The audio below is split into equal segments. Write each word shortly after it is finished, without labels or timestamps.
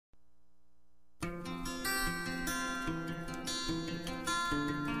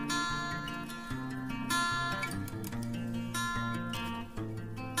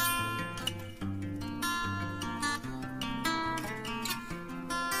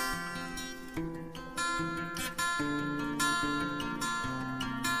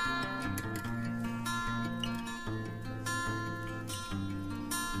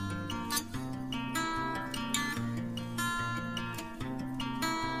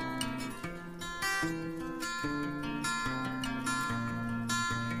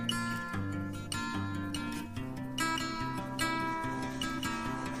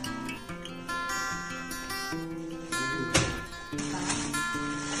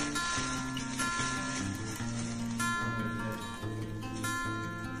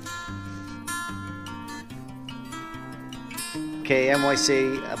Okay,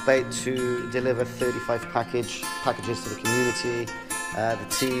 NYCA about to deliver 35 packages to the community. The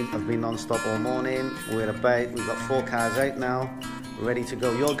team have been non-stop all morning. We've got 4 cars out now, ready to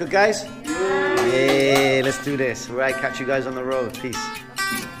go. You all good, guys? Yeah, let's do this. Right, catch you guys on the road. Peace.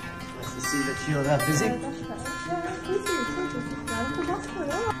 Nice to see that you're that busy.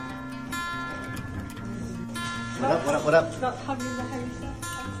 What up, what up, what up? Not having the heavy stuff.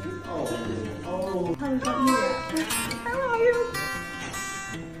 Oh. How are you?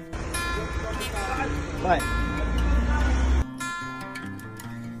 Bye.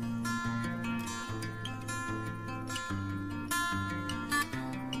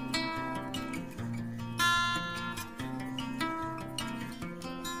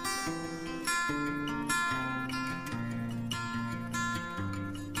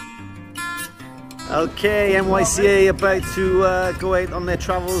 Okay, NYCA about to go out on their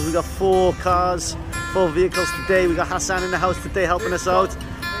travels. We got 4 cars, 4 vehicles today. We got Hassan in the house today helping us out,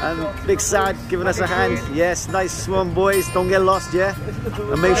 and Big Sad giving us a hand. Yes, nice one, boys. Don't get lost, yeah.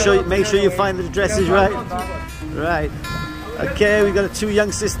 And make sure you find the addresses right. Right. Okay, we got 2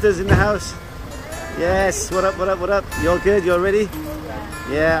 young sisters in the house. Yes. What up? What up? What up? You all good? You all ready?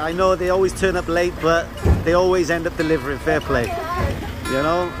 Yeah, I know they always turn up late, but they always end up delivering. Fair play. You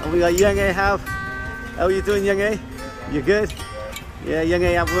know. And we got Young Ahab. How are you doing, Young A? You good? Yeah, Young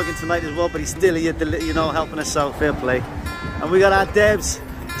A, I'm working tonight as well, but he's still here, you know, helping us out. Fair play. And we got our Debs.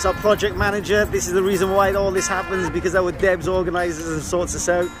 It's our project manager. This is the reason why all this happens, because our Debs organises and sorts us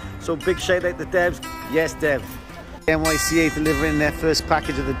out. So big shout out to Debs. Yes, Deb. NYCA delivering their first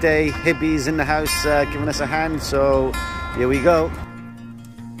package of the day. Hibby's in the house giving us a hand. So here we go.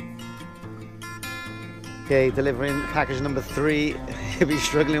 Okay, delivering package number 3. Hibby's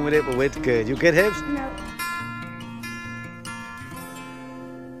struggling with it, but we're good. You good, Hibbs? No.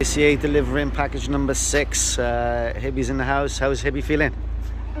 NYCA delivering package number 6. Hibby's in the house. How's Hibby feeling?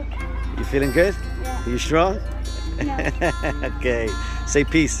 Okay. You feeling good? Yeah. Are you strong? No. Okay. Say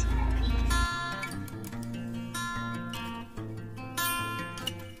peace.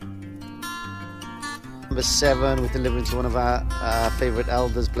 Number 7, we're delivering to one of our favourite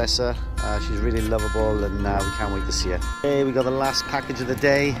elders, bless her. She's really lovable, and we can't wait to see her. Okay, we got the last package of the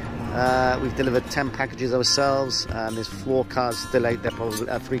day. We've delivered 10 packages ourselves, and there's 4 cars still out there, probably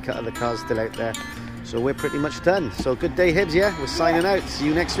 3 other cars still out there. So we're pretty much done. So good day, Hibbs, yeah? We're signing out. See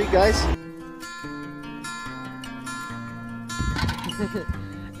you next week, guys.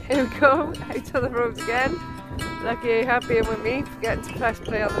 Here we go, out on the road again. Lucky, happy and with me, forgetting to press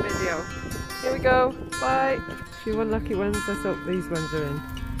play on the video. Here we go, bye. A few unlucky ones, let's hope these ones are in.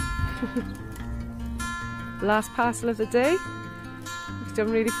 Last parcel of the day. We've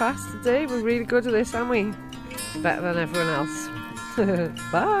done really fast today, we're really good at this, aren't we? Better than everyone else.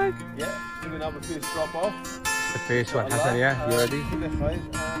 Bye. Yeah, doing our first drop off. The first one, Hassan, yeah? You ready?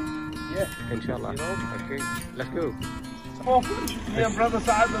 Yeah. Inshallah. Okay, let's go. Me and brother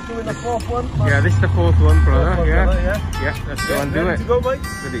Saad are doing the 4th one. Yeah, this is the 4th one, brother. Yeah. Yeah, let's go and do it. Ready to go, mate?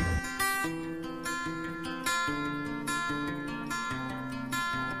 Ready.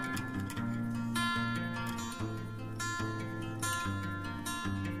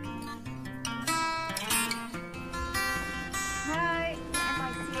 Hi,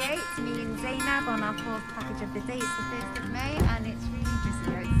 NYCA, it's me and Zainab on our 4th package of the day. It's the 1st of May and it's really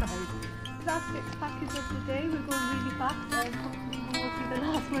busy outside. Last 6 package of the day. We're going really fast. Hopefully we won't be the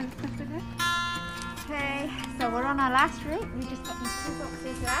last ones to finish. Okay, so we're on our last route. We just got these 2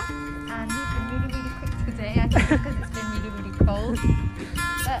 boxes left and we've been really, really quick today. I think because it's been really, really cold.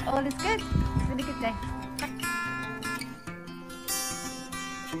 But all is good. It's been a good day.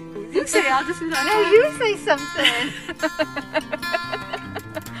 You say, I'll just be like, No, you say something.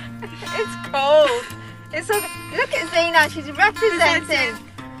 It's cold. It's so good. Look at Zainab, she's representing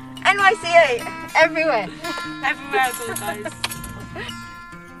NYCA everywhere. everywhere, guys.